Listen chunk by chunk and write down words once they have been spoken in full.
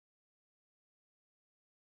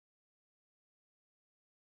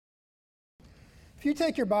If you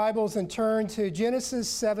take your Bibles and turn to Genesis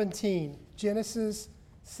 17, Genesis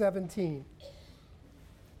 17.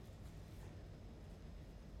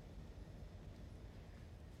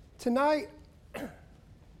 Tonight,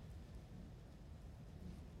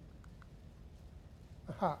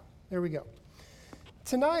 there we go.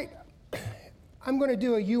 Tonight, I'm going to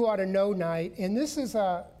do a You Ought to Know night, and this is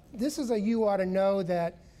a You Ought to Know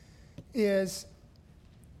that is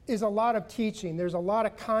a lot of teaching. There's a lot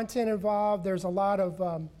of content involved. There's a lot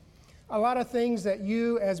of things that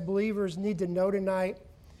you as believers need to know tonight.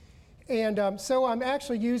 And so I'm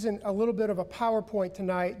actually using a little bit of a PowerPoint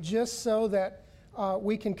tonight just so that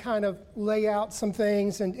we can kind of lay out some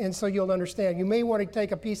things and so you'll understand. You may want to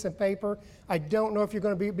take a piece of paper. I don't know if you're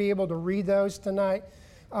going to be able to read those tonight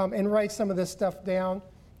and write some of this stuff down.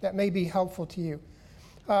 That may be helpful to you.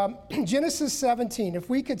 Genesis 17, if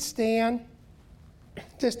we could stand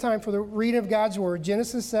this time for the reading of God's Word,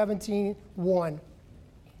 Genesis 17, 1. I'm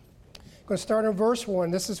going to start in verse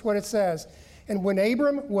 1. This is what it says. And when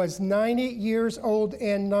Abram was 90 years old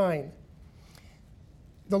and 9,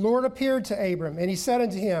 the Lord appeared to Abram, and he said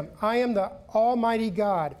unto him, I am the Almighty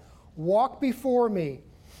God. Walk before me,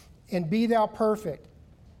 and be thou perfect.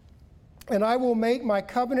 And I will make my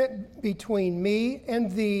covenant between me and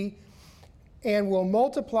thee, and will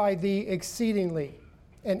multiply thee exceedingly.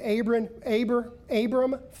 And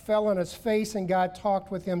Abram fell on his face, and God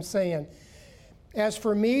talked with him, saying, As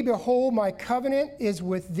for me, behold, my covenant is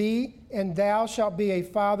with thee, and thou shalt be a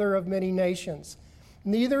father of many nations.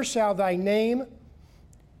 Neither shall thy name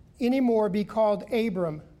any more be called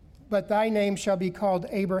Abram, but thy name shall be called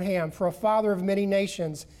Abraham, for a father of many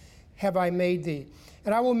nations have I made thee.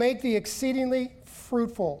 And I will make thee exceedingly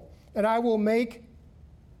fruitful, and I will make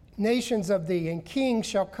nations of thee, and kings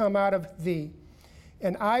shall come out of thee.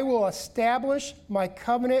 And I will establish my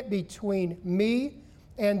covenant between me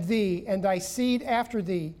and thee and thy seed after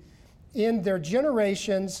thee in their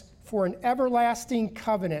generations for an everlasting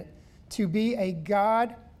covenant, to be a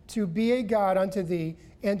God unto thee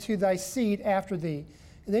and to thy seed after thee.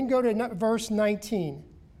 And then go to verse 19.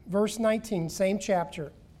 Verse 19, same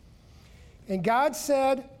chapter. And God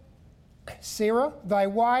said, Sarah, thy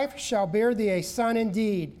wife shall bear thee a son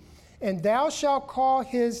indeed, and thou shalt call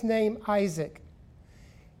his name Isaac.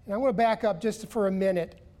 And I'm going to back up just for a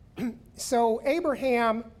minute. So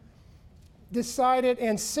Abraham decided,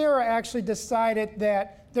 and Sarah actually decided,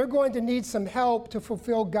 that they're going to need some help to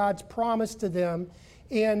fulfill God's promise to them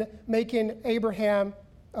in making Abraham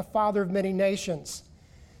a father of many nations.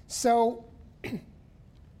 So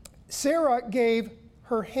Sarah gave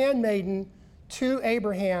her handmaiden to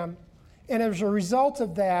Abraham, and as a result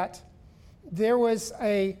of that, there was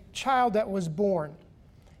a child that was born.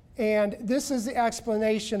 And this is the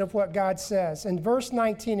explanation of what God says. In verse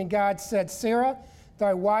 19, and God said, Sarah,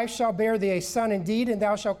 thy wife shall bear thee a son indeed, and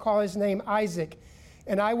thou shalt call his name Isaac.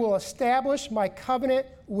 And I will establish my covenant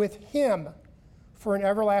with him for an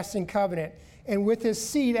everlasting covenant, and with his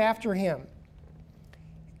seed after him.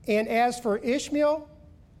 And as for Ishmael,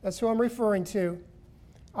 that's who I'm referring to,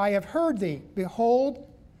 I have heard thee. Behold,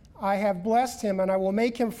 I have blessed him, and I will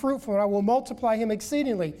make him fruitful, and I will multiply him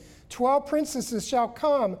exceedingly. 12 princesses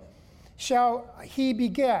shall he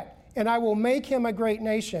beget, and I will make him a great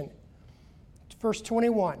nation. Verse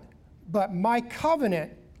 21, but my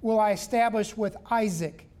covenant will I establish with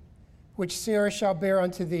Isaac, which Sarah shall bear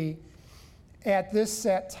unto thee at this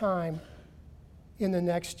set time in the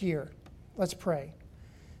next year. Let's pray.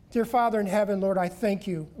 Dear Father in heaven, Lord, I thank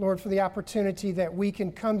you, Lord, for the opportunity that we can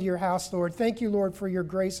come to your house, Lord. Thank you, Lord, for your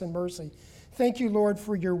grace and mercy. Thank you, Lord,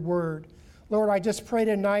 for your word. Lord, I just pray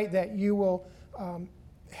tonight that you will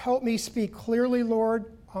help me speak clearly,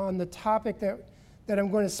 Lord, on the topic that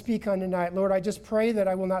I'm going to speak on tonight. Lord, I just pray that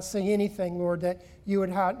I will not say anything, Lord, that you would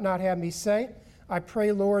not have me say. I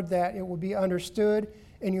pray, Lord, that it will be understood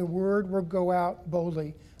and your word will go out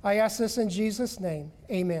boldly. I ask this in Jesus' name.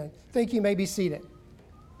 Amen. Thank you. You may be seated.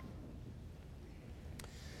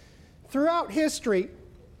 Throughout history,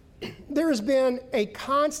 there has been a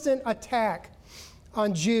constant attack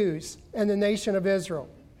on Jews and the nation of Israel.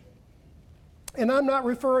 And I'm not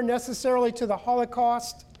referring necessarily to the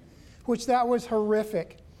Holocaust, which that was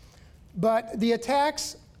horrific, but the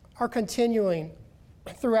attacks are continuing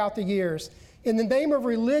throughout the years. In the name of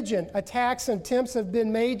religion, attacks and attempts have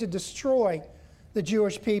been made to destroy the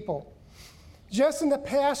Jewish people. Just in the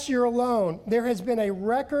past year alone, there has been a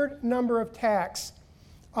record number of attacks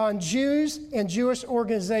on Jews and Jewish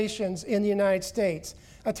organizations in the United States.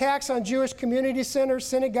 Attacks on Jewish community centers,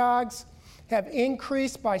 synagogues, have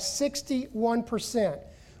increased by 61%,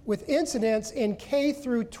 with incidents in K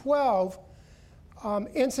through 12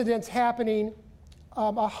 incidents happening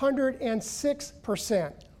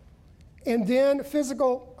 106%. And then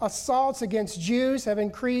physical assaults against Jews have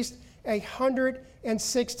increased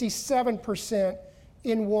 167%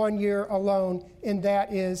 in 1 year alone, and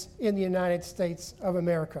that is in the United States of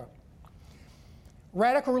America.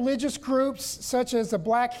 Radical religious groups such as the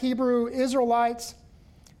Black Hebrew Israelites,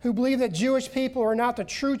 who believe that Jewish people are not the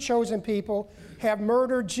true chosen people, have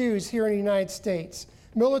murdered Jews here in the United States.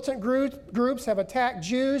 Militant groups have attacked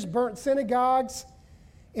Jews, burnt synagogues,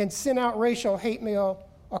 and sent out racial hate mail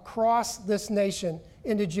across this nation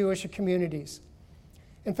into Jewish communities.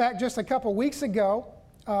 In fact, just a couple weeks ago,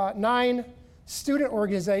 9 student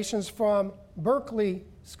organizations from Berkeley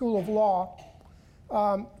School of Law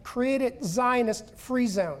created Zionist free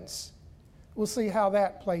zones. We'll see how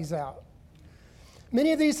that plays out.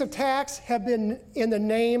 Many of these attacks have been in the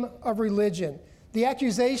name of religion. The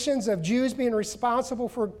accusations of Jews being responsible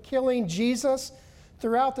for killing Jesus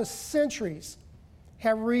throughout the centuries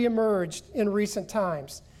have reemerged in recent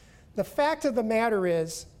times. The fact of the matter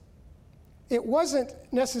is, it wasn't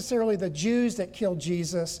necessarily the Jews that killed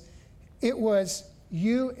Jesus, it was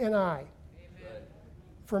you and I. Amen.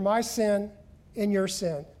 For my sin and your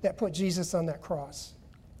sin that put Jesus on that cross.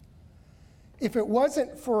 If it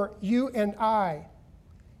wasn't for you and I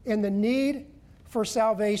and the need for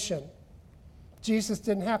salvation, Jesus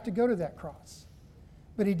didn't have to go to that cross,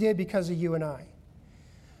 but he did because of you and I.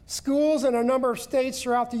 Schools in a number of states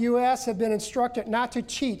throughout the U.S. have been instructed not to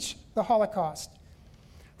teach the Holocaust.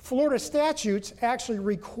 Florida statutes actually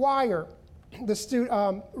requires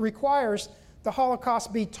the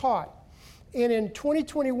Holocaust be taught. And in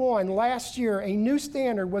 2021, last year, a new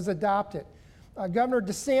standard was adopted. Governor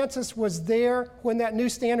DeSantis was there when that new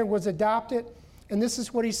standard was adopted, and this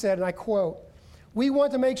is what he said, and I quote, "We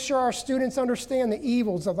want to make sure our students understand the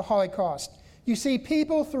evils of the Holocaust. You see,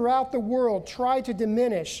 people throughout the world try to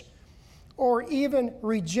diminish or even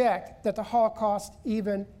reject that the Holocaust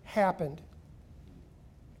even happened."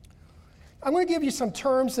 I'm going to give you some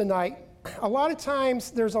terms tonight. A lot of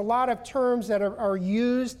times there's a lot of terms that are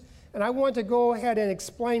used, and I want to go ahead and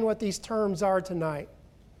explain what these terms are tonight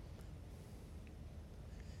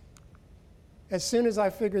as soon as I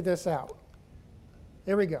figure this out.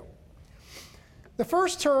 Here we go. The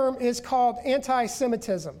first term is called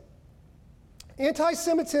anti-Semitism.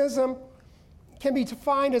 Anti-Semitism can be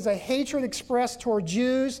defined as a hatred expressed toward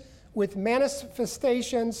Jews with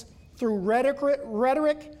manifestations through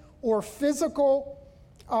rhetoric or physical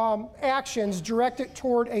actions directed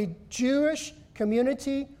toward a Jewish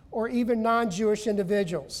community or even non-Jewish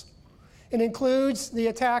individuals. It includes the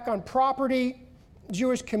attack on property,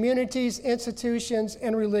 Jewish communities, institutions,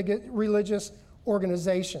 and religious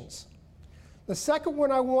organizations. The second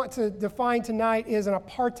one I want to define tonight is an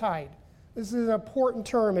apartheid. This is an important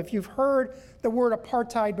term if you've heard the word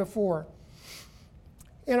apartheid before.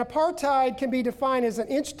 An apartheid can be defined as an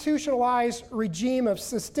institutionalized regime of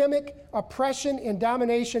systemic oppression and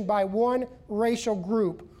domination by one racial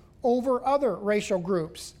group over other racial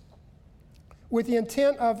groups with the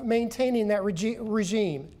intent of maintaining that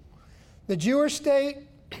regime. The Jewish state,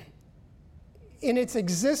 in its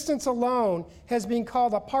existence alone, has been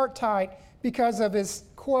called apartheid because of its,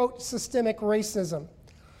 quote, systemic racism.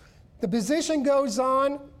 The position goes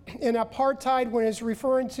on in apartheid when it's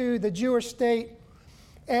referring to the Jewish state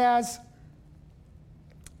as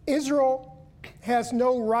Israel has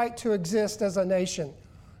no right to exist as a nation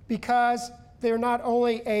because they're not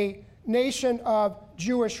only a nation of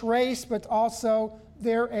Jewish race, but also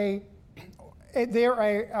they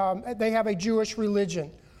have a Jewish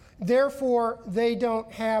religion. Therefore, they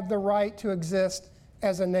don't have the right to exist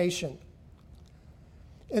as a nation.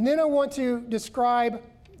 And then I want to describe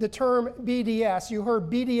the term BDS. You heard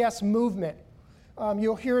BDS movement.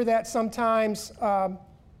 You'll hear that sometimes.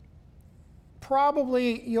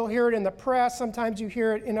 Probably you'll hear it in the press. Sometimes you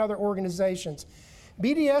hear it in other organizations.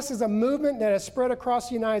 BDS is a movement that has spread across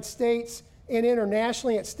the United States and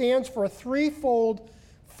internationally. It stands for a threefold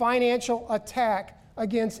financial attack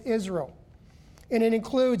against Israel. And it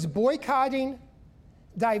includes boycotting,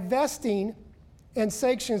 divesting, and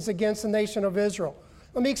sanctions against the nation of Israel.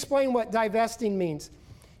 Let me explain what divesting means.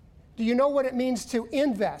 Do you know what it means to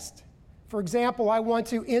invest? For example, I want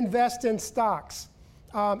to invest in stocks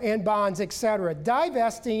and bonds, etc.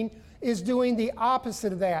 Divesting is doing the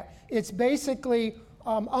opposite of that. It's basically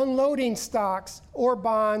unloading stocks or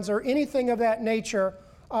bonds or anything of that nature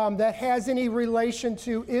that has any relation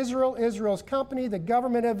to Israel, Israel's company, the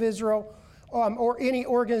government of Israel, or any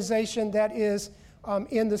organization that is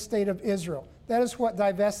in the state of Israel. That is what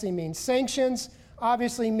divesting means. Sanctions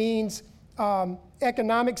obviously means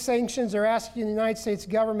economic sanctions. They're asking the United States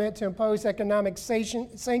government to impose economic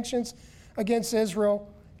sanctions against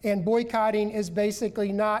Israel, and boycotting is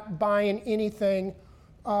basically not buying anything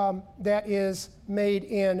that is made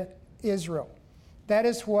in Israel. That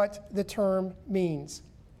is what the term means.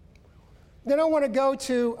 Then I want to go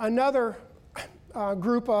to another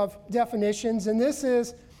group of definitions, and this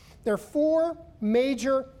is, there are 4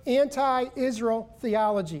 major anti-Israel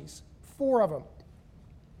theologies, 4 of them.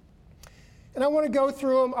 And I want to go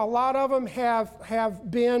through them. A lot of them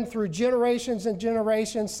have been through generations and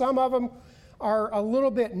generations. Some of them are a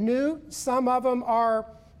little bit new. Some of them are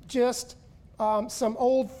just some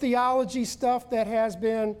old theology stuff that has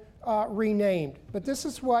been renamed. But this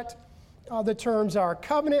is what the terms are.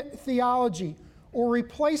 Covenant theology or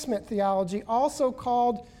replacement theology, also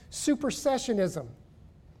called supersessionism.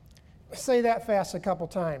 Say that fast a couple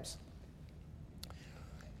times.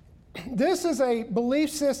 This is a belief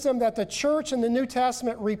system that the church in the New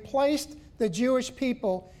Testament replaced the Jewish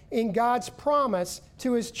people in God's promise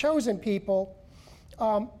to his chosen people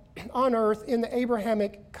on earth in the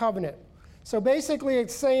Abrahamic covenant. So basically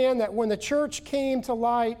it's saying that when the church came to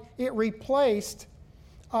light, it replaced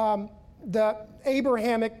the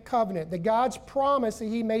Abrahamic covenant, the God's promise that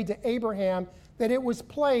he made to Abraham, that it was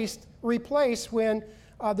replaced when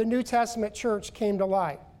the New Testament church came to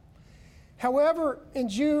light. However, in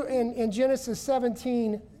Genesis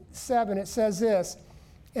 17:7, it says this,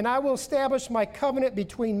 "And I will establish my covenant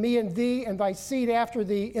between me and thee and thy seed after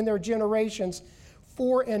thee in their generations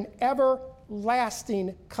for an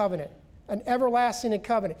everlasting covenant." An everlasting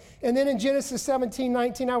covenant. And then in Genesis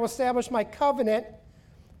 17:19, "I will establish my covenant,"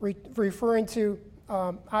 referring to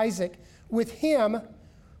Isaac, "with him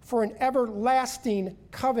for an everlasting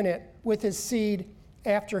covenant with his seed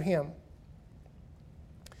after him."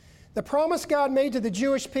 The promise God made to the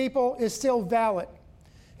Jewish people is still valid,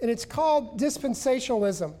 and it's called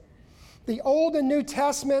dispensationalism. The Old and New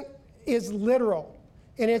Testament is literal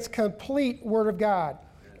in its complete Word of God,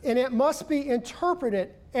 and it must be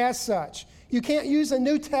interpreted as such. You can't use the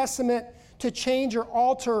New Testament to change or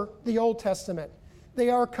alter the Old Testament. They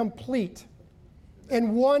are complete,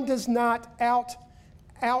 and one does not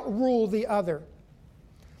outrule the other.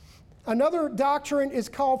 Another doctrine is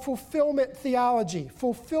called fulfillment theology.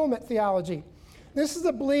 Fulfillment theology. This is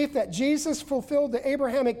the belief that Jesus fulfilled the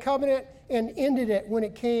Abrahamic covenant and ended it when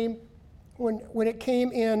it came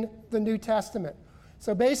in the New Testament.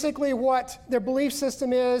 So basically what their belief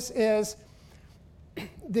system is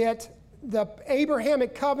that the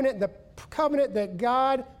Abrahamic covenant, the covenant that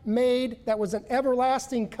God made that was an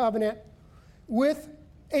everlasting covenant with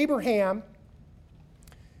Abraham,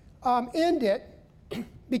 ended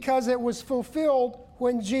because it was fulfilled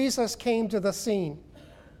when Jesus came to the scene.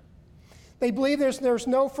 They believe there's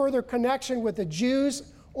no further connection with the Jews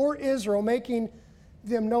or Israel, making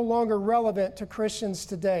them no longer relevant to Christians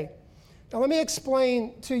today. Now let me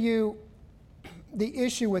explain to you the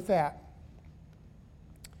issue with that.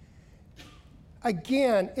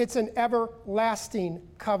 Again, it's an everlasting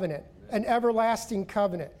covenant, an everlasting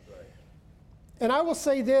covenant. And I will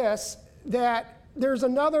say this, that there's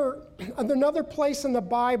another place in the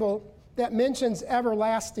Bible that mentions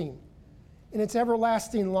everlasting, and it's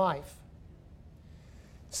everlasting life.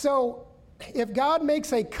 So if God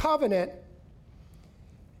makes a covenant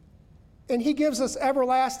and he gives us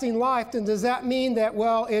everlasting life, then does that mean that,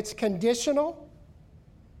 well, it's conditional?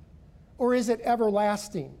 Or is it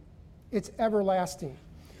everlasting? It's everlasting.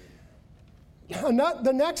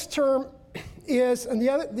 The next term is, and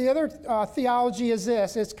the other theology is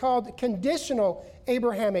this, it's called conditional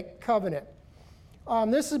Abrahamic covenant.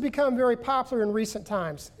 This has become very popular in recent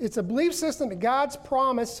times. It's a belief system that God's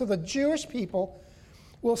promise to the Jewish people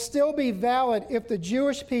will still be valid if the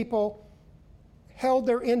Jewish people held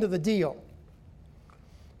their end of the deal.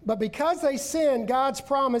 But because they sinned, God's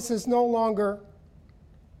promise is no longer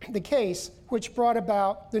the case, which brought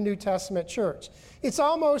about the New Testament church. It's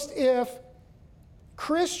almost if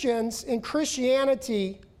Christians in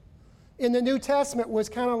Christianity in the New Testament was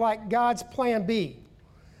kind of like God's plan B.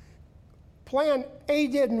 Plan A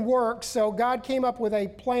didn't work, so God came up with a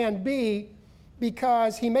plan B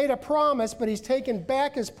because he made a promise, but he's taken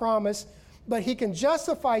back his promise, but he can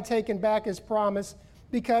justify taking back his promise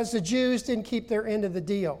because the Jews didn't keep their end of the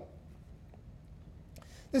deal.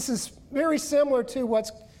 This is very similar to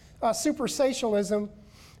what's supersessionism,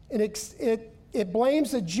 and it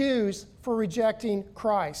blames the Jews for rejecting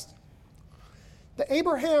Christ. The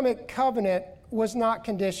Abrahamic covenant was not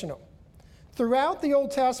conditional. Throughout the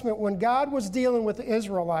Old Testament, when God was dealing with the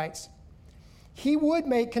Israelites, he would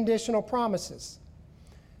make conditional promises.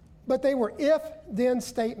 But they were if-then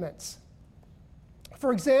statements.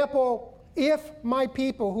 For example, if my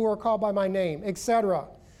people who are called by my name, etc.,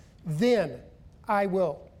 then I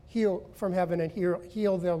will heal from heaven and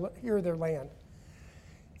heal their land.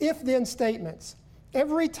 If-then statements.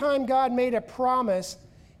 Every time God made a promise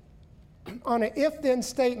on an if-then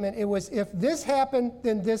statement, it was if this happened,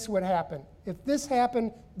 then this would happen. If this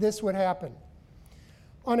happened, this would happen.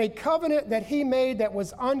 On a covenant that he made that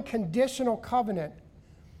was unconditional covenant,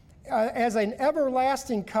 as an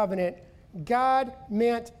everlasting covenant, God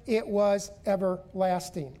meant it was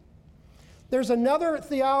everlasting. There's another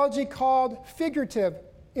theology called figurative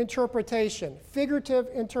interpretation. Figurative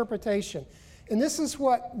interpretation. And this is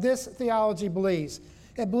what this theology believes.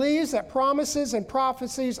 It believes that promises and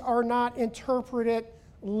prophecies are not interpreted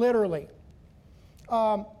literally.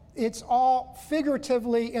 It's all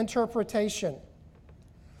figuratively interpretation.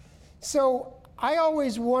 So I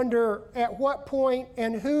always wonder at what point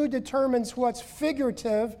and who determines what's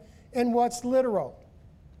figurative and what's literal.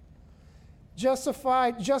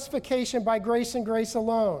 Justification by grace and grace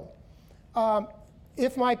alone.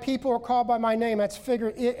 If my people are called by my name, that's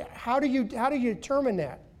how do you determine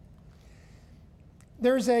that?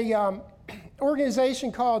 There's a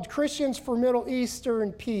organization called Christians for Middle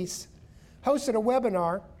Eastern Peace, hosted a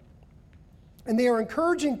webinar, and they are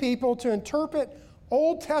encouraging people to interpret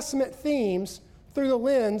Old Testament themes through the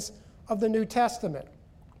lens of the New Testament.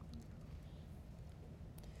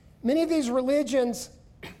 Many of these religions'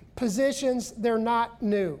 positions, they're not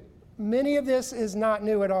new. Many of this is not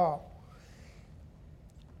new at all.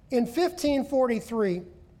 In 1543,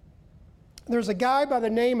 there's a guy by the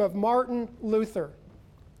name of Martin Luther,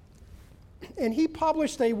 and he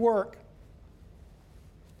published a work.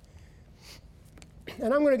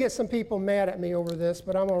 And I'm going to get some people mad at me over this,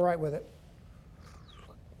 but I'm all right with it.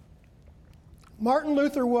 Martin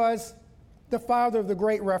Luther was the father of the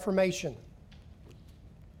Great Reformation.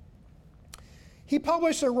 He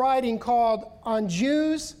published a writing called On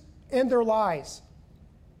Jews and Their Lies,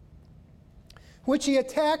 which he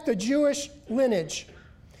attacked the Jewish lineage.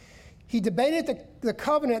 He debated the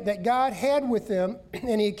covenant that God had with them,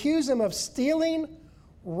 and he accused them of stealing,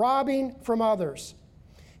 robbing from others.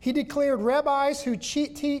 He declared rabbis who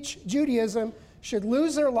teach Judaism should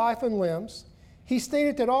lose their life and limbs. He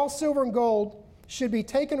stated that all silver and gold should be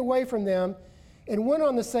taken away from them, and went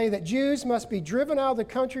on to say that Jews must be driven out of the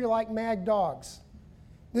country like mad dogs.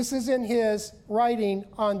 This is in his writing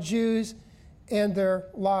On Jews and Their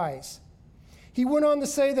Lies. He went on to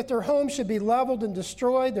say that their homes should be leveled and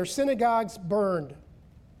destroyed, their synagogues burned.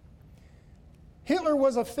 Hitler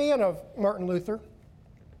was a fan of Martin Luther,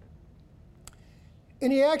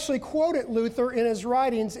 and he actually quoted Luther in his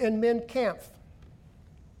writings in Mein Kampf.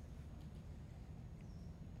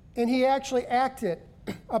 And he actually acted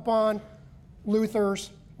upon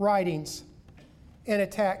Luther's writings and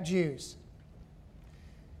attacked Jews.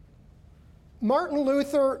 Martin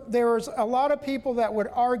Luther, there's a lot of people that would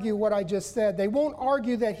argue what I just said. They won't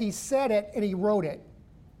argue that he said it and he wrote it.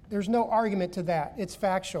 There's no argument to that. It's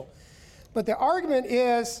factual. But the argument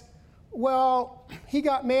is, well, he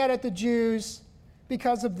got mad at the Jews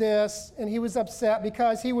because of this, and he was upset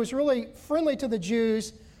because he was really friendly to the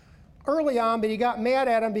Jews early on, but he got mad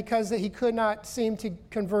at them because he could not seem to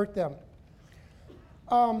convert them.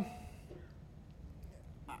 I'm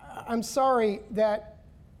sorry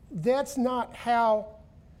that's not how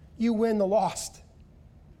you win the lost.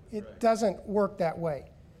 It doesn't work that way.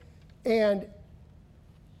 And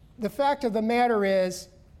the fact of the matter is,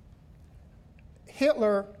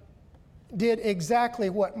 Hitler did exactly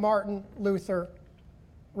what Martin Luther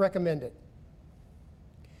recommended.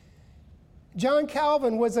 John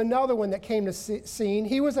Calvin was another one that came to scene.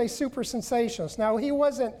 He was a super sensationalist. Now, he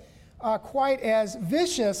wasn't quite as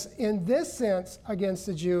vicious in this sense against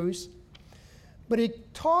the Jews, but he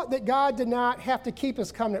taught that God did not have to keep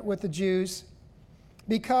his covenant with the Jews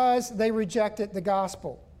because they rejected the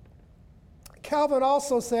gospel. Calvin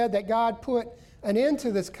also said that God put an end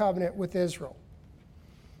to this covenant with Israel.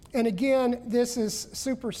 And again, this is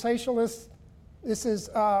supersationalist. This is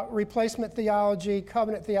replacement theology,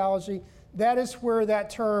 covenant theology. That is where that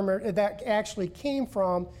term, or that actually came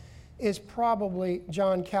from, is probably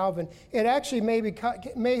John Calvin. It actually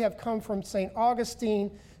may have come from St.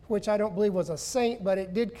 Augustine, which I don't believe was a saint, but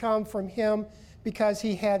it did come from him because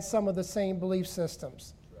he had some of the same belief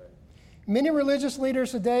systems. Right. Many religious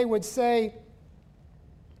leaders today would say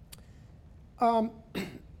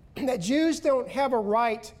that Jews don't have a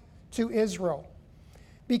right to Israel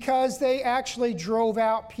because they actually drove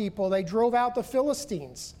out people. They drove out the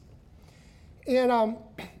Philistines. And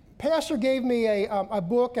Pastor gave me a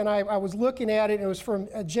book, and I was looking at it. It was from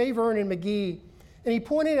J. Vernon McGee, and he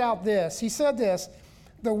pointed out this. He said this: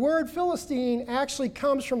 the word Philistine actually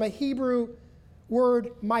comes from a Hebrew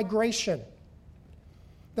word, migration.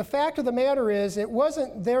 The fact of the matter is, it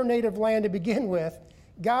wasn't their native land to begin with.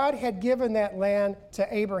 God had given that land to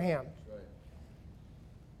Abraham. Right.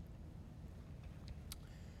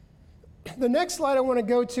 The next slide I want to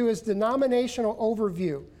go to is denominational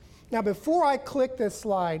overview. Now, before I click this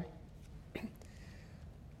slide,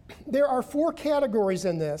 there are 4 categories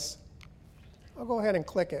in this. I'll go ahead and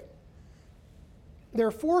click it. There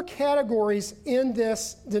are 4 categories in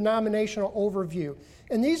this denominational overview.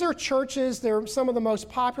 And these are churches, they're some of the most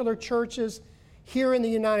popular churches here in the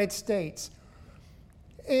United States.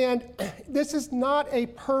 And this is not a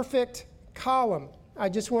perfect column. I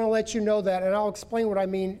just want to let you know that, and I'll explain what I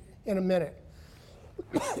mean in a minute.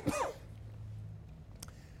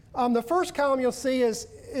 The first column you'll see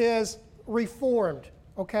is Reformed,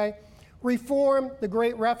 okay? Reformed, the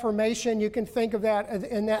Great Reformation, you can think of that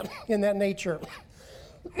in that nature.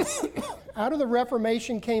 Out of the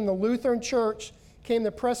Reformation came the Lutheran Church, came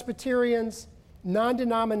the Presbyterians,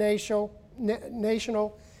 non-denominational,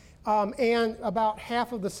 and about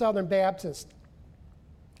half of the Southern Baptists.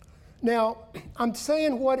 Now, I'm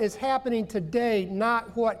saying what is happening today,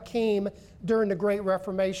 not what came during the Great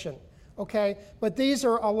Reformation, okay? But these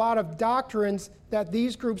are a lot of doctrines that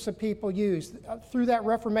these groups of people use. Through that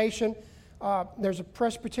Reformation, there's a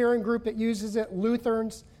Presbyterian group that uses it,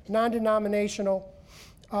 Lutherans, non-denominational.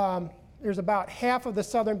 There's about half of the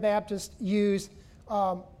Southern Baptists use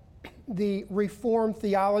the Reformed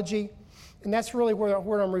theology, and that's really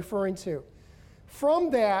what I'm referring to. From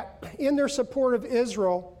that, in their support of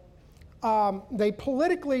Israel, they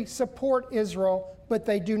politically support Israel, but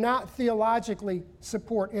they do not theologically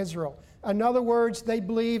support Israel. In other words, they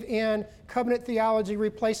believe in covenant theology,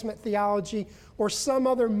 replacement theology, or some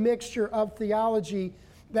other mixture of theology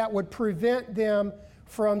that would prevent them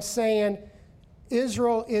from saying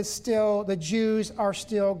Israel is still, the Jews are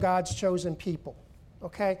still God's chosen people.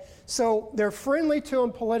 Okay? So they're friendly to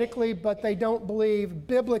them politically, but they don't believe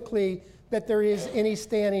biblically that there is any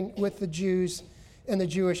standing with the Jews and the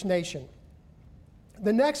Jewish nation.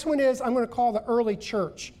 The next one is, I'm going to call the early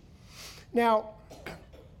church. Now,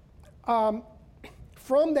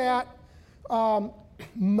 from that,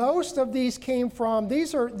 most of these came from,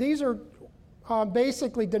 these are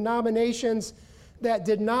basically denominations that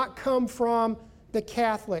did not come from the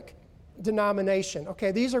Catholic denomination.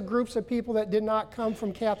 Okay, these are groups of people that did not come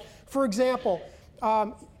from Catholic. For example,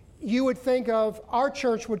 you would think of our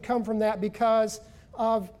church would come from that because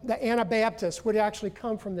of the Anabaptists would actually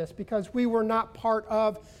come from this, because we were not part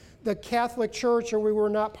of the Catholic Church or we were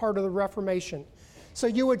not part of the Reformation. So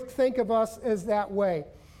you would think of us as that way.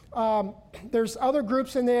 There's other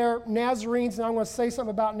groups in there, Nazarenes, and I'm going to say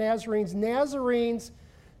something about Nazarenes. Nazarenes,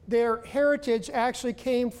 their heritage actually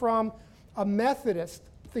came from a Methodist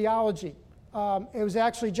theology. It was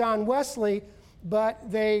actually John Wesley, but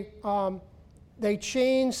they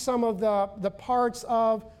changed some of the parts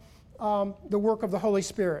of the work of the Holy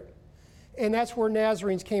Spirit. And that's where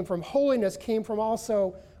Nazarenes came from. Holiness came from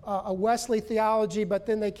also a Wesley theology, but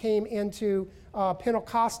then they came into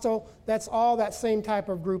Pentecostal. That's all that same type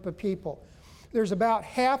of group of people. There's about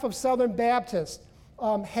half of Southern Baptists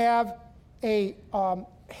have a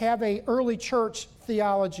early church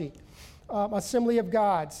theology, Assembly of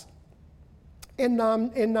Gods, and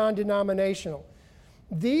non-denominational.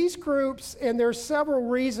 These groups, and there's several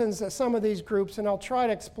reasons that some of these groups, and I'll try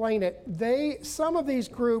to explain it, some of these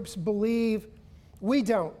groups believe, we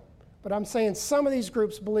don't, but I'm saying some of these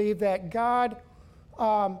groups believe that God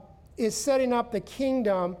is setting up the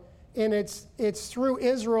kingdom, and it's through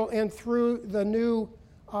Israel and through the new,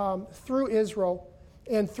 through Israel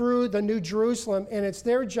and through the New Jerusalem, and it's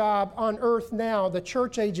their job on earth now. The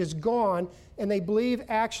church age is gone, and they believe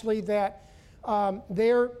actually that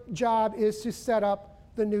their job is to set up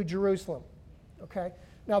the New Jerusalem. Okay?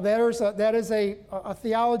 Now that is a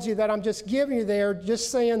theology that I'm just giving you there,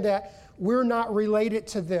 just saying that we're not related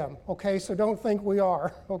to them. Okay? So don't think we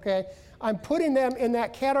are. Okay? I'm putting them in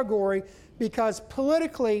that category because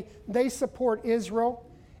politically they support Israel,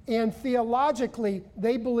 and theologically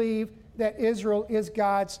they believe that Israel is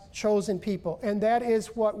God's chosen people. And that is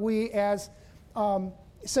what we as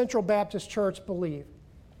Central Baptist Church believe.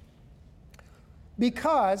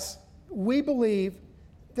 Because we believe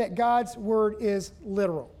that God's word is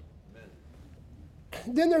literal. Amen.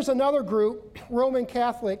 Then there's another group, Roman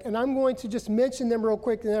Catholic, and I'm going to just mention them real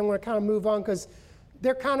quick, and then I'm going to kind of move on because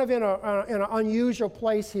they're kind of in an unusual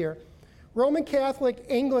place here. Roman Catholic,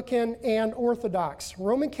 Anglican, and Orthodox.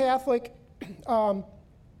 Roman Catholic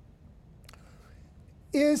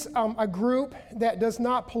is a group that does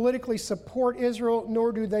not politically support Israel,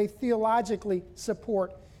 nor do they theologically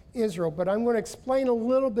support Israel. But I'm going to explain a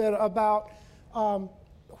little bit about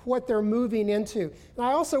what they're moving into. And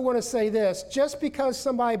I also want to say this, just because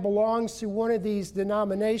somebody belongs to one of these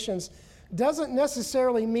denominations doesn't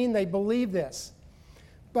necessarily mean they believe this.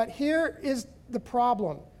 But here is the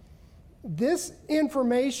problem. This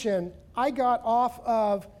information I got off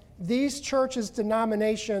of these churches'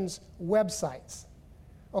 denominations' websites.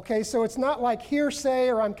 Okay, so it's not like hearsay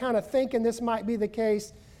or I'm kind of thinking this might be the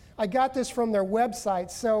case. I got this from their website,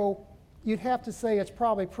 so you'd have to say it's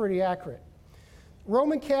probably pretty accurate.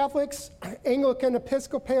 Roman Catholics, Anglican,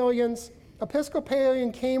 Episcopalians.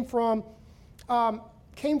 Episcopalian came from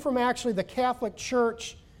actually the Catholic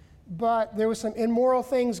Church, but there was some immoral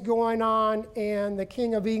things going on, and the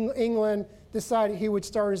King of England decided he would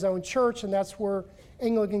start his own church, and that's where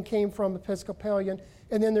Anglican came from, Episcopalian.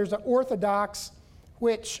 And then there's the Orthodox,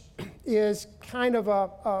 which is kind of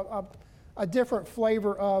a different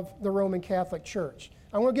flavor of the Roman Catholic Church.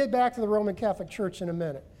 I'm going to get back to the Roman Catholic Church in a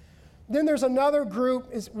minute. Then there's another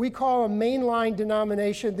group, we call a mainline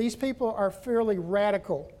denomination. These people are fairly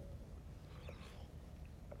radical.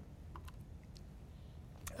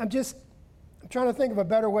 I'm trying to think of a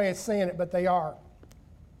better way of saying it, but they are.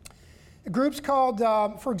 The group's called,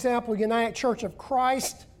 for example, United Church of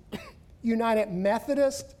Christ, United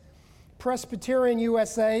Methodist, Presbyterian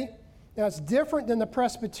USA. Now, it's different than the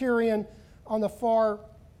Presbyterian on the far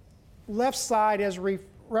left side as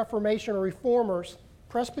Reformation or Reformers.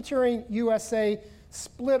 Presbyterian USA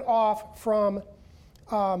split off from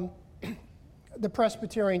the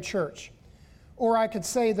Presbyterian Church. Or I could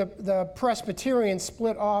say the Presbyterians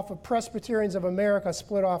split off of Presbyterians of America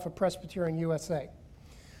split off of Presbyterian USA.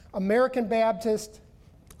 American Baptist,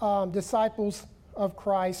 Disciples of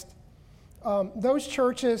Christ. Those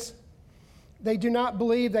churches, they do not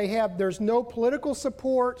believe there's no political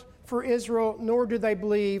support for Israel, nor do they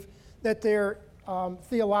believe that they're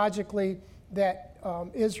theologically that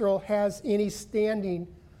Israel has any standing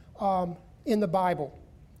in the Bible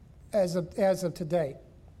as of today.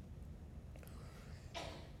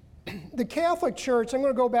 The Catholic Church, I'm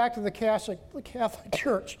going to go back to the Catholic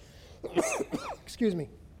Church, excuse me,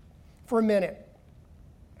 for a minute.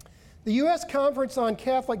 The U.S. Conference on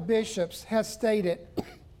Catholic Bishops has stated,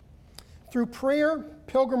 through prayer,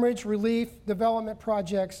 pilgrimage, relief, development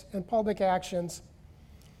projects, and public actions,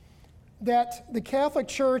 that the Catholic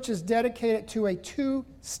Church is dedicated to a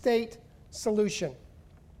two-state solution.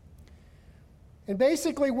 And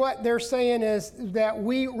basically what they're saying is that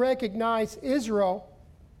we recognize Israel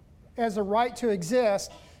as a right to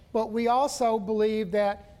exist, but we also believe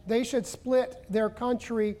that they should split their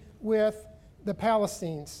country with the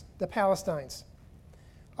Palestines.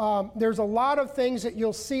 There's a lot of things that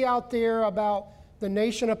you'll see out there about the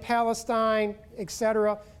nation of Palestine,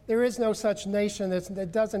 etc. There is no such nation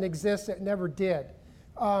that doesn't exist. It never did.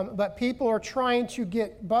 But people are trying to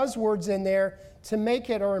get buzzwords in there to make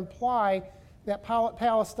it or imply that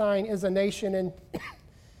Palestine is a nation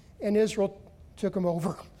and Israel took them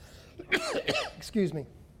over. Excuse me.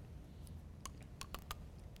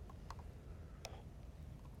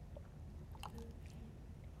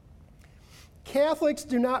 Catholics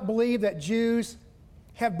do not believe that Jews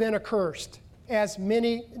have been accursed, as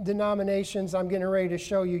many denominations I'm getting ready to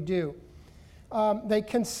show you do. They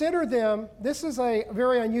consider them, this is a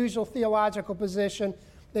very unusual theological position,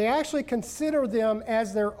 they actually consider them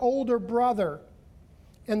as their older brother,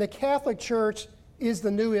 and the Catholic Church is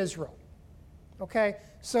the new Israel. Okay?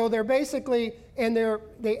 So they're basically, and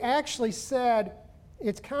they actually said,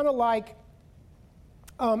 it's kind of like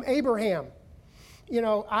Abraham. You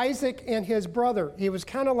know, Isaac and his brother. He was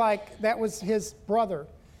kind of like, that was his brother.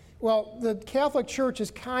 Well, the Catholic Church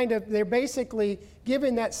is they're basically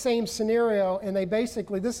giving that same scenario, and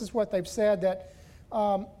this is what they've said, that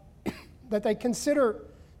that they consider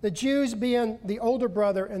the Jews being the older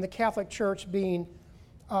brother and the Catholic Church being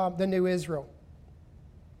the new Israel.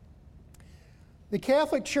 The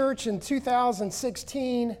Catholic Church in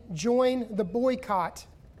 2016 joined the boycott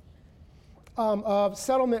of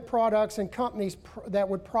settlement products and companies that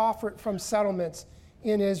would profit from settlements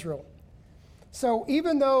in Israel. So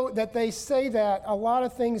even though that they say that, a lot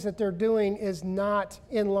of things that they're doing is not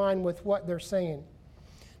in line with what they're saying.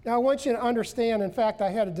 Now I want you to understand, in fact, I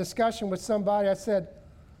had a discussion with somebody, I said,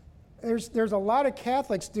 there's a lot of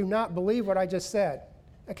Catholics do not believe what I just said.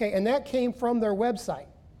 Okay, and that came from their website.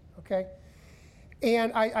 Okay?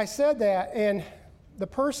 And I said that, and the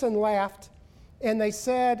person laughed, and they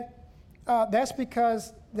said, that's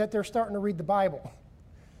because that they're starting to read the Bible.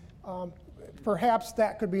 Perhaps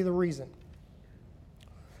that could be the reason.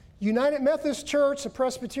 United Methodist Church, the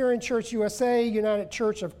Presbyterian Church USA, United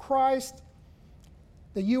Church of Christ,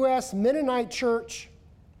 the U.S. Mennonite Church,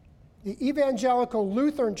 the Evangelical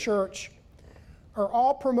Lutheran Church, are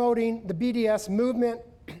all promoting the BDS movement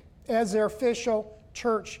as their official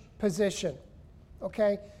church position.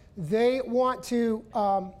 Okay? They want to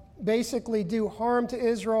basically do harm to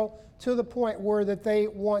Israel to the point where that they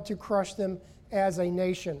want to crush them as a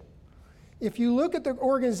nation. If you look at the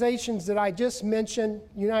organizations that I just mentioned,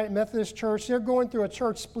 United Methodist Church, they're going through a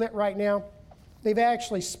church split right now. They've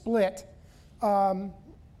actually split.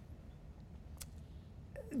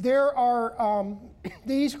 There are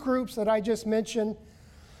these groups that I just mentioned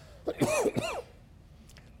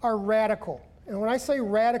are radical. And when I say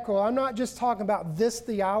radical, I'm not just talking about this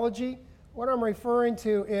theology. What I'm referring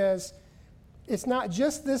to is it's not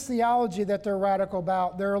just this theology that they're radical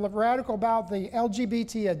about. They're radical about the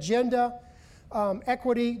LGBT agenda,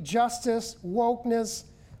 equity, justice, wokeness,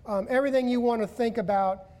 everything you want to think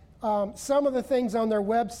about. Some of the things on their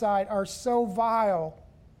website are so vile.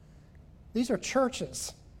 These are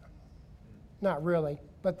churches. Not really,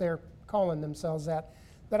 but they're calling themselves that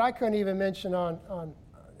I couldn't even mention on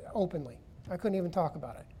openly. I couldn't even talk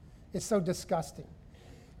about it. It's so disgusting.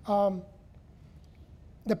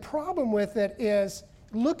 The problem with it is,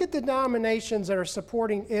 look at the denominations that are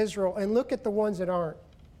supporting Israel and look at the ones that aren't.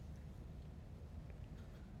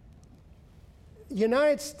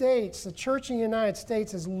 United States, the church in the United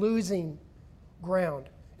States is losing ground,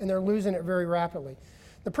 and they're losing it very rapidly.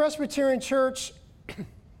 The Presbyterian Church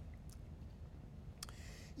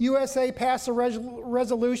USA passed a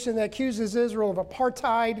resolution that accuses Israel of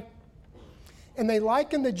apartheid, and they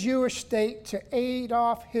liken the Jewish state to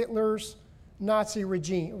Adolf Hitler's Nazi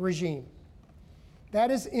regime.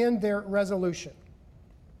 That is in their resolution.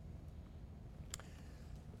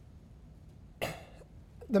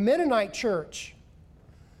 The Mennonite Church,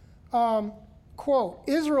 quote,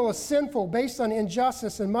 Israel is sinful based on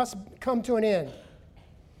injustice and must come to an end.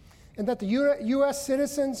 And that the U.S.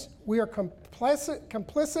 citizens, we are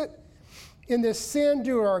complicit in this sin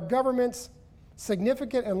due to our government's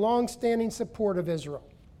significant and long-standing support of Israel.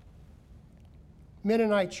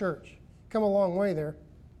 Mennonite Church, come a long way there.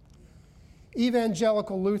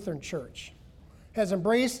 Evangelical Lutheran Church has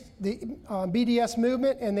embraced the BDS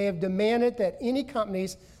movement, and they have demanded that any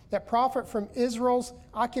companies that profit from Israel's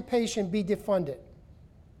occupation be defunded.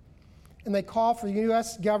 And they call for the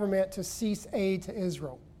U.S. government to cease aid to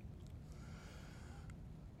Israel.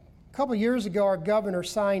 A couple of years ago, our governor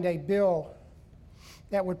signed a bill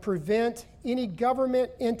that would prevent any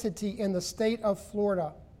government entity in the state of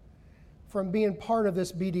Florida from being part of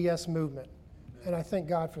this BDS movement. And I thank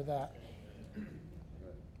God for that.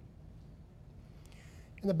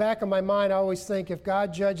 In the back of my mind, I always think, if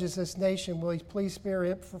God judges this nation, will he please spare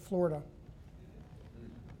it for Florida?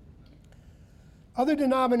 Other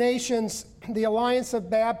denominations, the Alliance of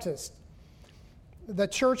Baptists, the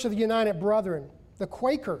Church of the United Brethren, the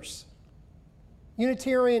Quakers,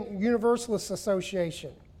 Unitarian Universalist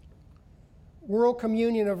Association, World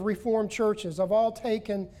Communion of Reformed Churches have all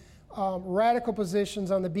taken radical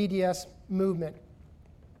positions on the BDS movement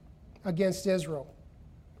against Israel.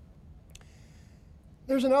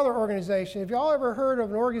 There's another organization. Have you all ever heard of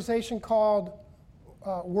an organization called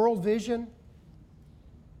World Vision?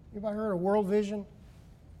 Anybody heard of World Vision?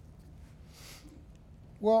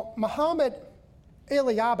 Well, Muhammad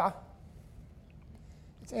Eliaba,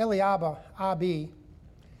 it's Eliaba, Abi.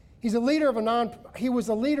 He's a leader of he was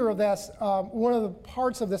a leader of this, one of the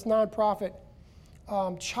parts of this nonprofit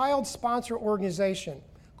child sponsor organization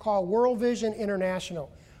called World Vision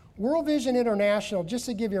International. World Vision International, just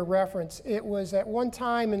to give you a reference, it was at one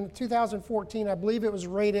time in 2014, I believe it was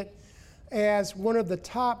rated as one of the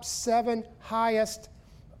top 7 highest.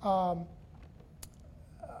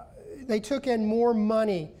 They took in more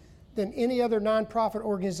money than any other nonprofit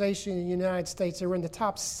organization in the United States. They were in the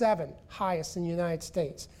top 7 highest in the United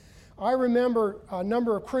States. I remember a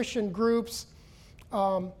number of Christian groups,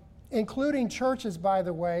 including churches, by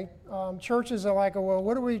the way. Churches are like, well,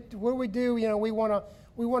 what do we do? You know, we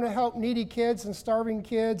want to help needy kids and starving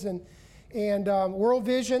kids, and World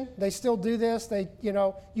Vision, they still do this.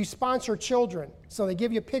 You sponsor children, so they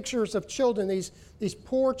give you pictures of children, these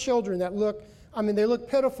poor children that look, they look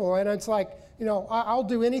pitiful, and it's like, I'll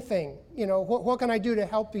do anything. What can I do to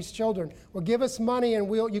help these children? Well, give us money,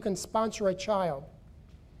 and you can sponsor a child.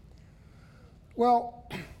 Well,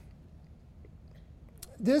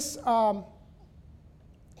 this Eli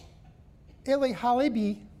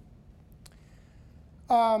Halibi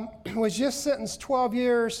was just sentenced 12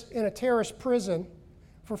 years in a terrorist prison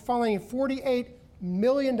for filing $48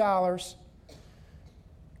 million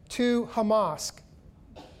to Hamas,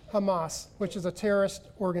 which is a terrorist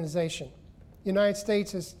organization. The United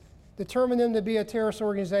States has determined them to be a terrorist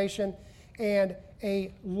organization, and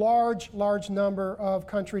a large number of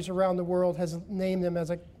countries around the world has named them as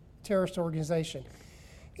a terrorist organization.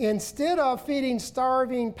 Instead of feeding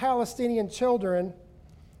starving Palestinian children,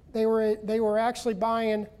 they were actually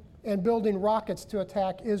buying and building rockets to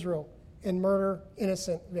attack Israel and murder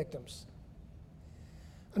innocent victims.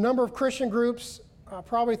 A number of Christian groups,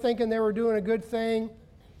 probably thinking they were doing a good thing,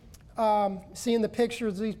 seeing the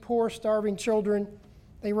pictures of these poor, starving children,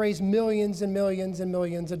 they raised millions and millions and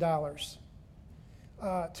millions of dollars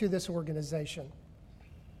to this organization.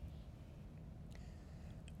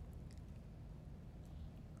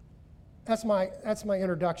 That's my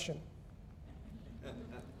introduction.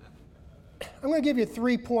 I'm going to give you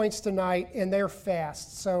 3 points tonight, and they're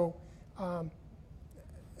fast, so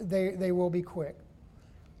they will be quick.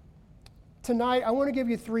 Tonight, I want to give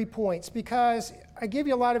you 3 points because I give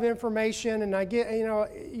you a lot of information, and I get,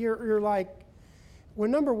 you're like, well,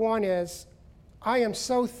 number one is, I am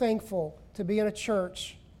so thankful to be in a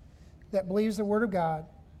church that believes the Word of God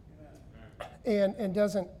and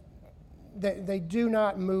doesn't, they do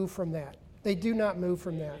not move from that. They do not move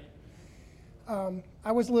from that.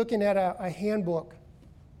 I was looking at a handbook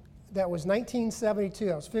that was 1972.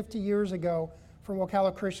 That was 50 years ago from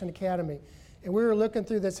Ocala Christian Academy. And we were looking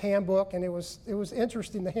through this handbook, and it was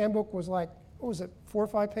interesting. The handbook was like, what was it, 4 or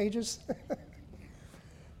 5 pages?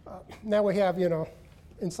 Now we have,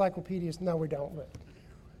 encyclopedias. No, we don't.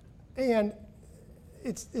 And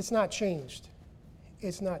it's not changed.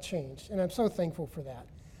 It's not changed. And I'm so thankful for that.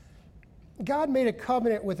 God made a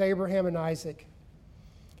covenant with Abraham and Isaac.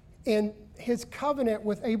 And his covenant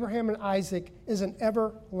with Abraham and Isaac is an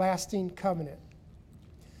everlasting covenant.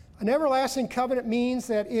 An everlasting covenant means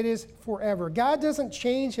that it is forever. God doesn't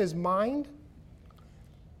change his mind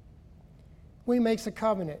when he makes a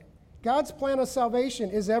covenant. God's plan of salvation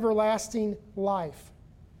is everlasting life.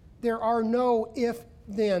 There are no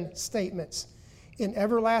if-then statements in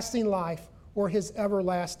everlasting life or his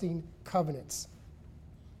everlasting covenants.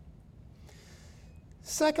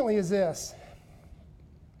 Secondly is this.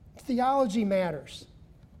 Theology matters.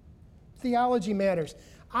 Theology matters.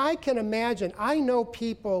 I can imagine, I know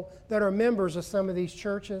people that are members of some of these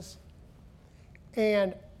churches,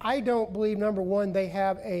 and I don't believe, number one, they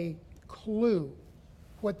have a clue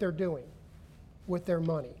what they're doing with their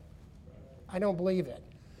money. I don't believe it.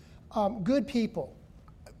 Good people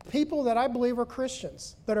that I believe are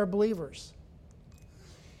Christians, that are believers.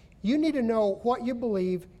 You need to know what you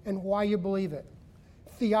believe and why you believe it.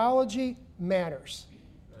 Theology matters.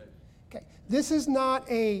 Okay. This is not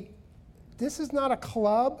a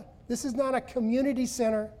club. This is not a community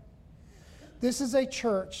center. This is a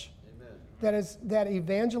church that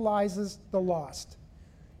evangelizes the lost.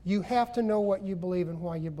 You have to know what you believe and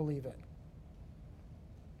why you believe it.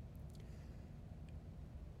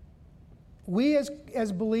 We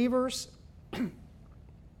as believers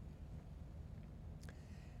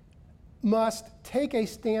must take a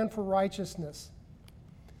stand for righteousness.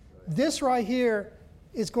 This right here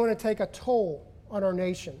is going to take a toll on our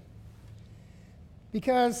nation.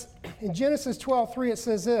 Because in Genesis 12:3 it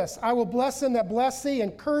says this, I will bless them that bless thee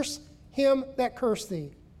and curse him that curse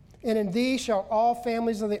thee. And in thee shall all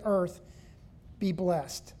families of the earth be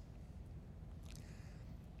blessed.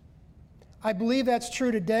 I believe that's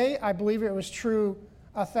true today. I believe it was true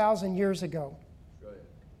 1,000 years ago. Right.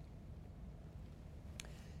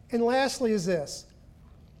 And lastly is this.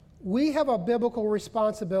 We have a biblical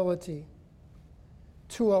responsibility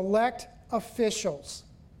to elect officials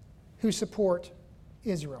who support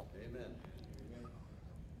Israel. Amen.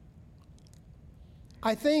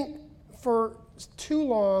 I think for too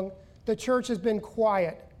long, the church has been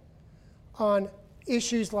quiet on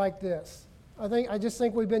issues like this. I just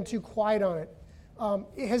think we've been too quiet on it.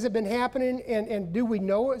 Has it been happening, and do we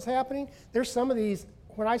know what's happening? There's some of these,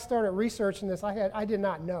 when I started researching this, I did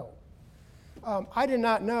not know. I did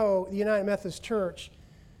not know the United Methodist Church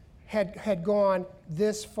had gone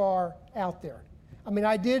this far out there. I mean,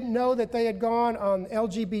 I didn't know that they had gone on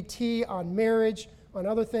LGBT, on marriage, on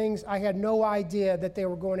other things. I had no idea that they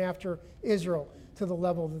were going after Israel to the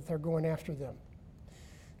level that they're going after them.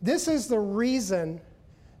 This is the reason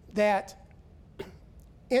that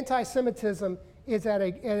anti-Semitism is at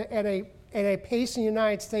a pace in the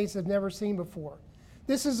United States I've never seen before.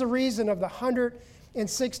 This is the reason of the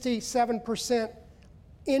 167%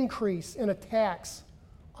 increase in attacks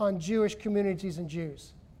on Jewish communities and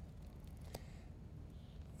Jews.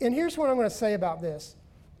 And here's what I'm going to say about this.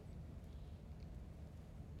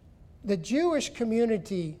 The Jewish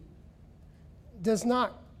community does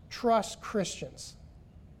not trust Christians.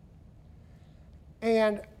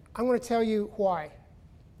 And I'm going to tell you why.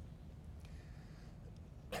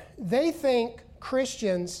 They think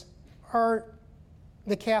Christians are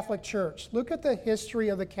the Catholic Church. Look at the history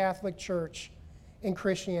of the Catholic Church in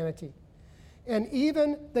Christianity. And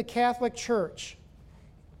even the Catholic Church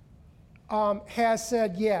has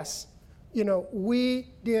said, yes, we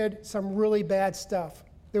did some really bad stuff.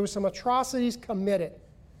 There were some atrocities committed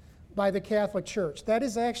by the Catholic Church. That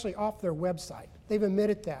is actually off their website. They've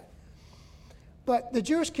admitted that. But the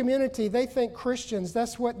Jewish community, they think Christians,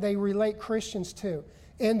 that's what they relate Christians to.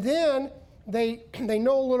 And then they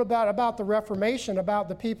know a little bit about the Reformation, about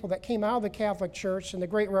the people that came out of the Catholic Church and the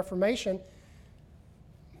Great Reformation.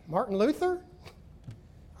 Martin Luther?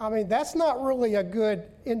 I mean, that's not really a good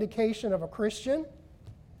indication of a Christian.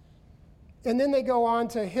 And then they go on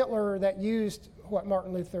to Hitler that used what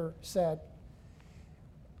Martin Luther said.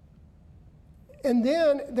 And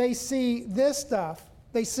then they see this stuff.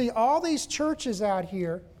 They see all these churches out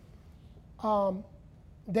here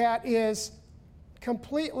that is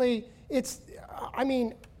completely,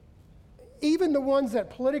 even the ones that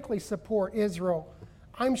politically support Israel,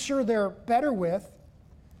 I'm sure they're better with.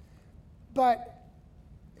 But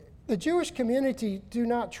the Jewish community do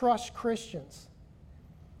not trust Christians.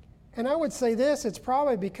 And I would say this, it's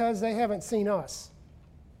probably because they haven't seen us.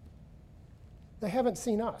 They haven't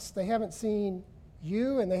seen us. They haven't seen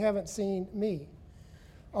you, and they haven't seen me.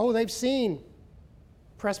 Oh, they've seen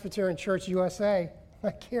Presbyterian Church USA.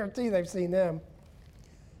 I guarantee they've seen them.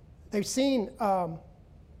 They've seen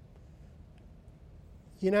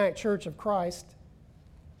United Church of Christ,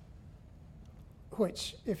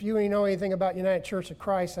 which, if you know anything about United Church of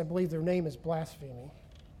Christ, I believe their name is blasphemy.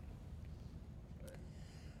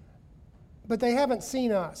 But they haven't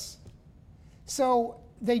seen us. So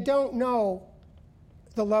they don't know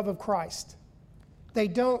the love of Christ. They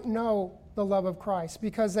don't know the love of Christ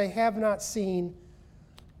because they have not seen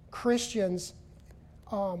Christians,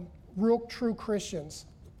 real true Christians.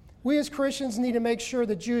 We as Christians need to make sure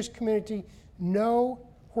the Jewish community know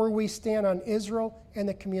where we stand on Israel and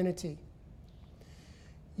the community.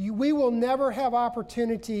 We will never have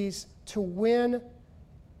opportunities to win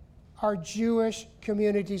our Jewish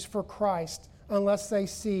communities for Christ unless they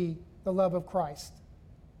see the love of Christ.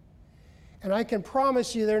 And I can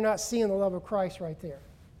promise you they're not seeing the love of Christ right there.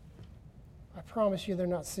 I promise you they're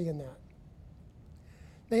not seeing that.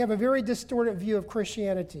 They have a very distorted view of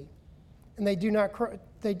Christianity, and they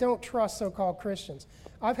don't trust so-called Christians.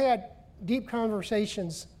 I've had deep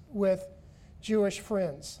conversations with Jewish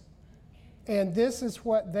friends, and this is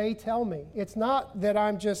what they tell me. It's not that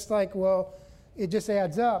I'm just like, well, it just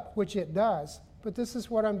adds up, which it does, but this is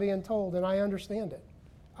what I'm being told, and I understand it.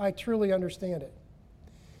 I truly understand it.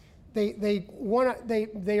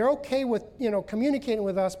 They're okay with communicating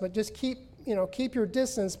with us, but just keep your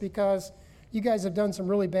distance because you guys have done some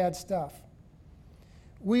really bad stuff.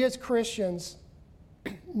 We as Christians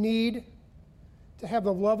need to have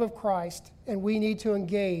the love of Christ, and we need to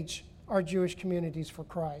engage our Jewish communities for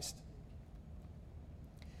Christ.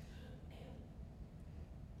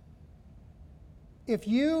 If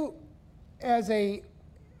you, as a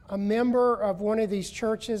member of one of these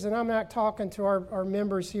churches, and I'm not talking to our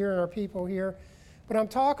members here and our people here, but I'm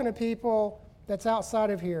talking to people that's outside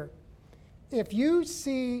of here. If you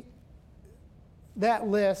see that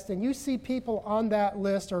list and you see people on that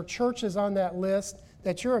list or churches on that list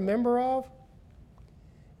that you're a member of,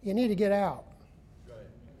 you need to get out.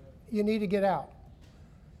 You need to get out.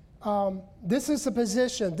 This is the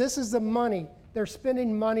position. This is the money. They're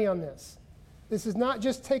spending money on this. This is not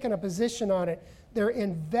just taking a position on it. They're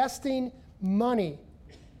investing money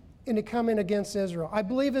into coming against Israel. I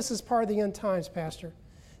believe this is part of the end times, Pastor.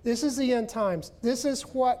 This is the end times. This is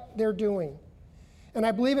what they're doing. And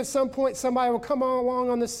I believe at some point somebody will come along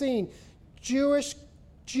on the scene. Jews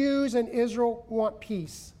and Israel want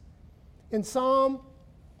peace. In Psalm,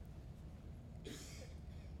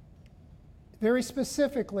 very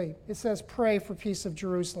specifically, it says, pray for peace of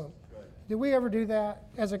Jerusalem. Right. Did we ever do that?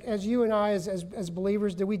 As you and I, as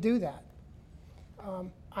believers, did we do that?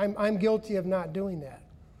 I'm guilty of not doing that.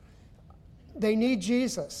 They need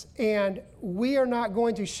Jesus, and we are not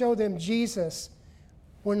going to show them Jesus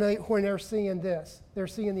when they're seeing this. They're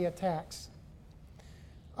seeing the attacks.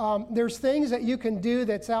 There's things that you can do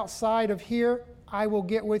that's outside of here. I will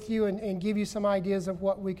get with you and give you some ideas of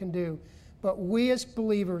what we can do. But we as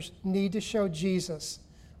believers need to show Jesus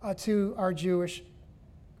to our Jewish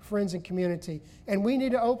friends and community. And we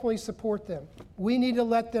need to openly support them. We need to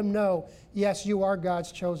let them know, yes, you are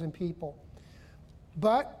God's chosen people.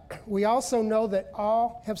 But we also know that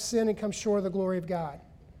all have sinned and come short of the glory of God.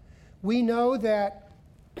 We know that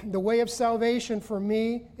the way of salvation for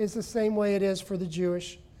me is the same way it is for the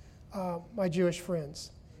my Jewish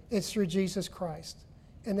friends. It's through Jesus Christ.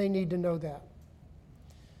 And they need to know that.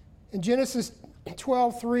 In Genesis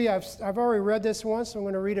 12:3, I've already read this once, so I'm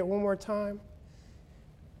going to read it one more time.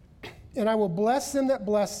 And I will bless them that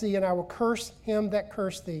bless thee, and I will curse him that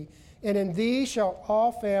curse thee. And in thee shall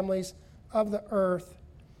all families of the earth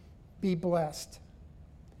be blessed.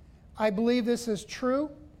 I believe this is true,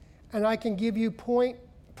 and I can give you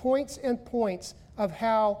points and points of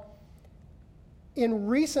how in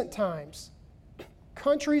recent times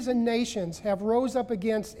countries and nations have rose up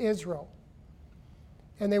against Israel,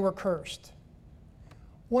 and they were cursed.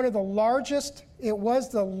 One of the largest, it was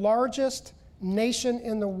the largest nation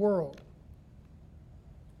in the world,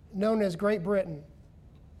 known as Great Britain,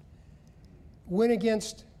 went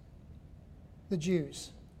against the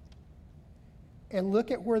Jews. And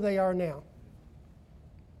look at where they are now.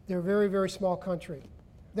 They're a very, very small country.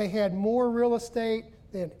 They had more real estate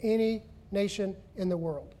than any nation in the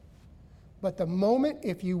world. But the moment,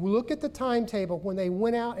 if you look at the timetable when they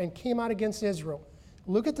went out and came out against Israel,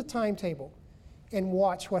 look at the timetable and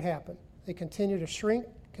watch what happened. They continue to shrink,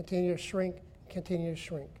 continue to shrink, continue to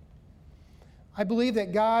shrink. I believe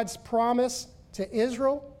that God's promise to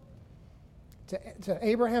Israel, to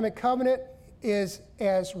Abrahamic covenant, is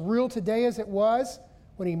as real today as it was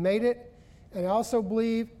when he made it. And I also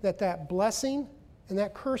believe that that blessing and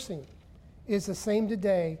that cursing is the same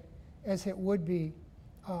today as it would be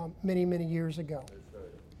many, many years ago.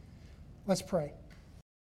 Let's pray.